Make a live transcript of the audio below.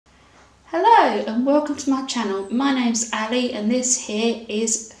Hello and welcome to my channel. My name's Ali and this here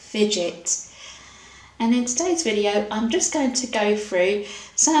is Fidget. And in today's video I'm just going to go through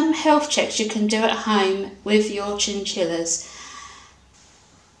some health checks you can do at home with your chinchillas.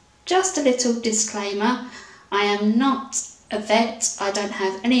 Just a little disclaimer, I am not a vet, I don't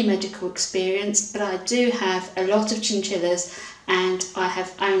have any medical experience, but I do have a lot of chinchillas and I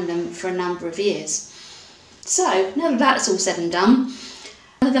have owned them for a number of years. So now that that's all said and done,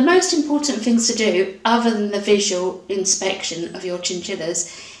 one of the most important things to do, other than the visual inspection of your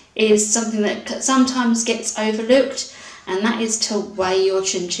chinchillas, is something that sometimes gets overlooked, and that is to weigh your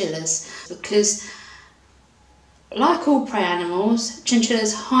chinchillas. Because, like all prey animals,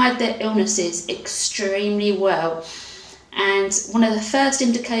 chinchillas hide their illnesses extremely well, and one of the first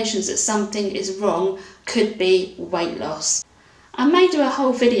indications that something is wrong could be weight loss. I may do a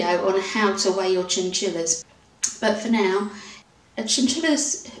whole video on how to weigh your chinchillas, but for now,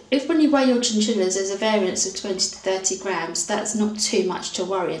 when you weigh your chinchillas, there's a variance of 20 to 30 grams. That's not too much to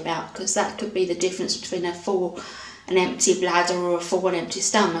worry about, because that could be the difference between a full and empty bladder or a full and empty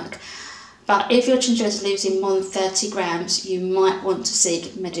stomach. But if your chinchillas are losing more than 30 grams, you might want to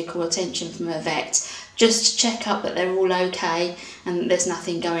seek medical attention from a vet, just to check up that they're all okay and that there's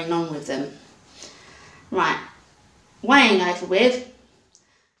nothing going on with them. Right, weighing over with.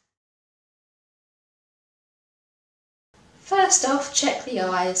 First off, check the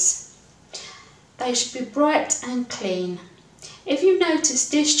eyes. They should be bright and clean. If you notice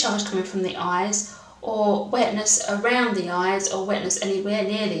discharge coming from the eyes, or wetness around the eyes, or wetness anywhere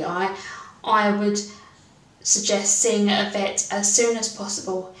near the eye, I would suggest seeing a vet as soon as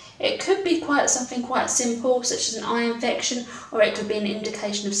possible. It could be something quite simple, such as an eye infection, or it could be an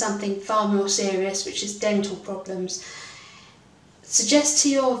indication of something far more serious, which is dental problems. Suggest to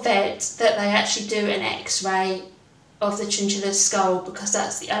your vet that they actually do an X-ray of the chinchilla's skull, because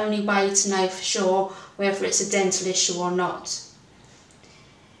that's the only way to know for sure whether it's a dental issue or not.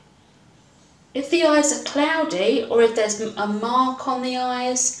 If the eyes are cloudy, or if there's a mark on the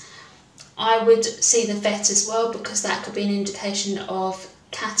eyes, I would see the vet as well, because that could be an indication of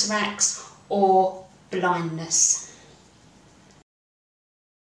cataracts or blindness.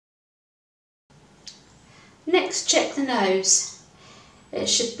 Next, check the nose. It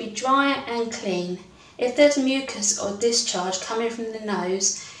should be dry and clean. If there's mucus or discharge coming from the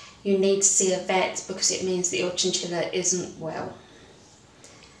nose, you need to see a vet, because it means that your chinchilla isn't well.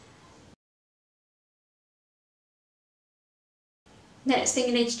 Next thing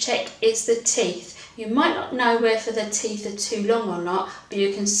you need to check is the teeth. You might not know whether the teeth are too long or not, but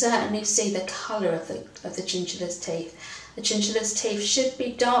you can certainly see the colour of the chinchilla's teeth. The chinchilla's teeth should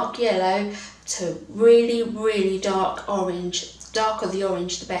be dark yellow to really, really dark orange. The darker the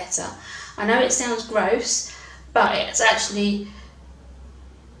orange, the better. I know it sounds gross, but it's actually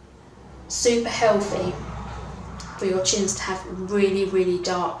super healthy for your chins to have really, really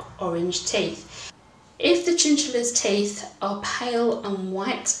dark orange teeth. If the chinchilla's teeth are pale and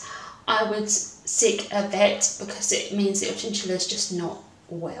white, I would seek a vet, because it means that your chinchilla is just not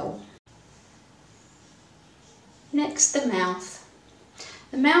well. Next, the mouth.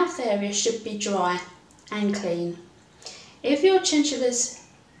 The mouth area should be dry and clean. If your chinchilla's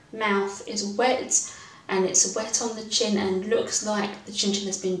mouth is wet, and it's wet on the chin and looks like the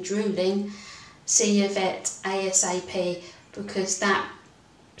chinchilla's been drooling, see your vet ASAP, because that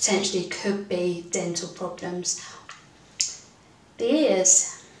potentially could be dental problems. The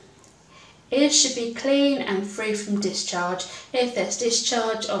ears. Ears should be clean and free from discharge. If there's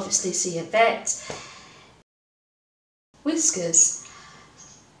discharge, obviously see a vet. Whiskers.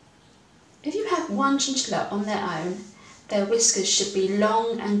 If you have one chinchilla on their own, their whiskers should be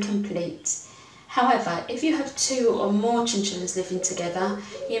long and complete. However, if you have two or more chinchillas living together,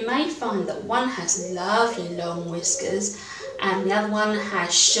 you may find that one has lovely long whiskers and the other one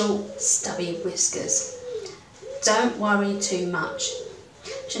has short, stubby whiskers. Don't worry too much.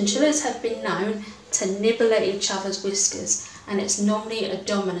 Chinchillas have been known to nibble at each other's whiskers, and it's normally a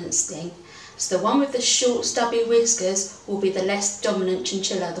dominant sting. So the one with the short, stubby whiskers will be the less dominant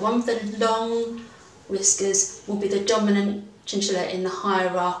chinchilla. The one with the long whiskers will be the dominant chinchilla in the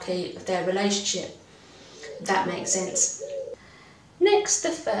hierarchy of their relationship, if that makes sense. Next, the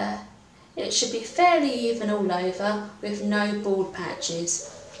fur. It should be fairly even all over, with no bald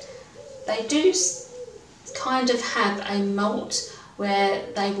patches. They do kind of have a molt where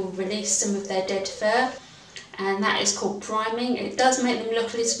they will release some of their dead fur, and that is called priming. It does make them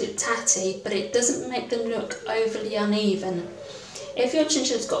look a little bit tatty, but it doesn't make them look overly uneven. If your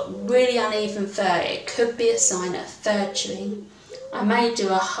chinchilla's got really uneven fur, it could be a sign of fur chewing. I may do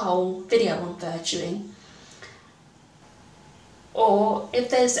a whole video on fur chewing. Or if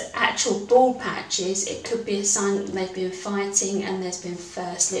there's actual bald patches, it could be a sign that they've been fighting and there's been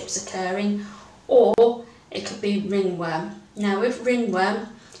fur slips occurring, or it could be ringworm. Now with ringworm,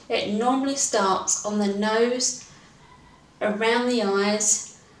 it normally starts on the nose, around the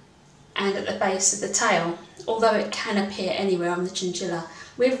eyes and at the base of the tail, although it can appear anywhere on the chinchilla.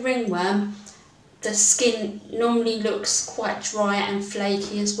 With ringworm, the skin normally looks quite dry and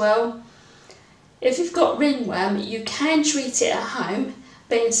flaky as well. If you've got ringworm, you can treat it at home,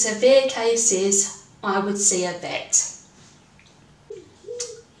 but in severe cases, I would see a vet.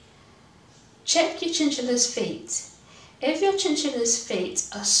 Check your chinchilla's feet. If your chinchilla's feet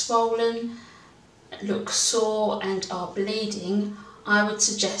are swollen, look sore and are bleeding, I would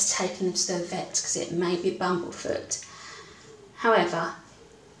suggest taking them to the vet because it may be bumblefoot. However,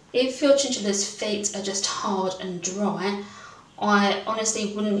 if your chinchilla's feet are just hard and dry, I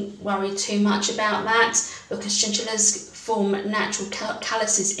honestly wouldn't worry too much about that, because chinchillas form natural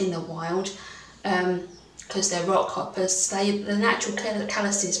calluses in the wild because they're rock hoppers. The natural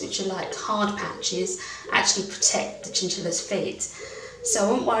calluses, which are like hard patches, actually protect the chinchilla's feet. So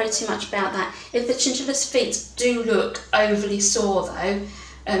I wouldn't worry too much about that. If the chinchilla's feet do look overly sore though,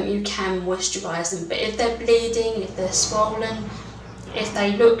 you can moisturise them. But if they're bleeding, if they're swollen, if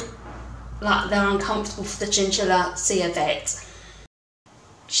they look like they're uncomfortable for the chinchilla, see a vet.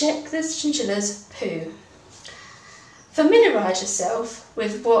 Check the chinchilla's poo. Familiarise yourself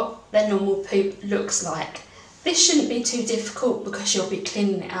with what their normal poop looks like. This shouldn't be too difficult because you'll be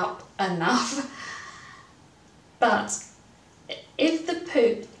cleaning it up enough. But if the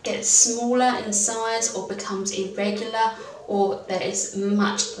poop gets smaller in size or becomes irregular, or there is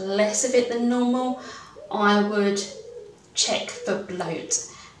much less of it than normal, I would check for bloat.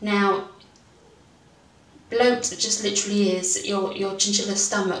 Now, bloat just literally is your chinchilla's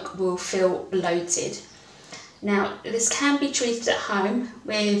stomach will feel bloated. Now, this can be treated at home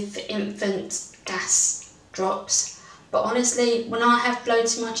with infant gas drops, but honestly, when I have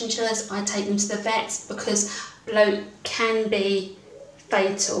bloat in my chinchillas, I take them to the vet because bloat can be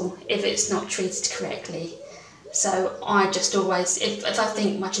fatal if it's not treated correctly. So I just always, if I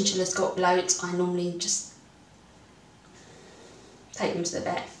think my chinchilla's got bloat, I normally just take them to the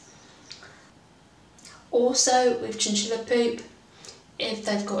vet. Also with chinchilla poop, if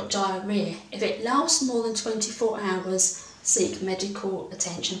they've got diarrhoea, if it lasts more than 24 hours, seek medical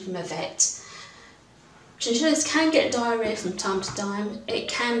attention from a vet. Chinchillas can get diarrhoea from time to time. It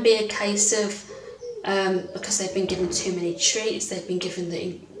can be a case of because they've been given too many treats, they've been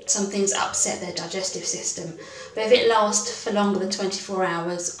given some things upset their digestive system. But if it lasts for longer than 24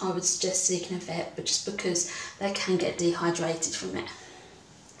 hours, I would suggest seeking a vet, but just because they can get dehydrated from it.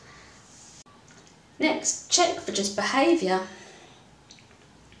 Next, check for just behaviour.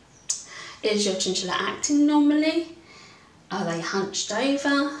 Is your chinchilla acting normally? Are they hunched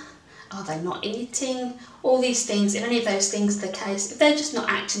over? Are they not eating? All these things, if any of those things are the case, if they're just not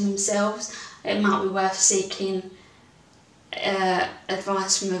acting themselves, it might be worth seeking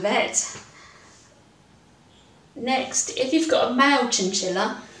advice from a vet. Next, if you've got a male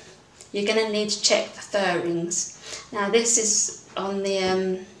chinchilla, you're going to need to check for fur rings. Now this is on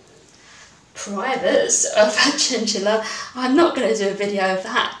the privates of a chinchilla. I'm not going to do a video of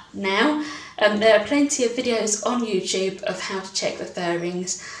that now. There are plenty of videos on YouTube of how to check the fur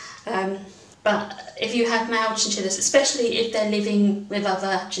rings. But if you have male chinchillas, especially if they're living with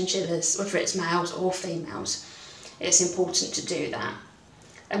other chinchillas, whether it's males or females, it's important to do that.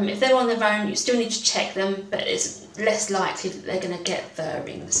 If they're on their own, you still need to check them, but it's less likely that they're going to get fur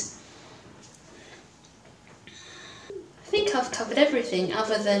rings. I think I've covered everything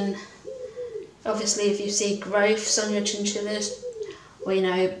other than, obviously, if you see growths on your chinchillas,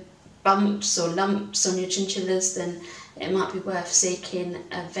 or bumps or lumps on your chinchillas, then it might be worth seeking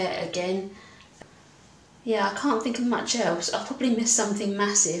a vet again. Yeah, I can't think of much else. I've probably missed something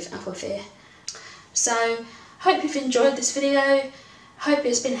massive up of here. So, hope you've enjoyed this video. Hope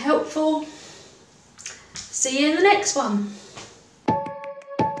it's been helpful. See you in the next one.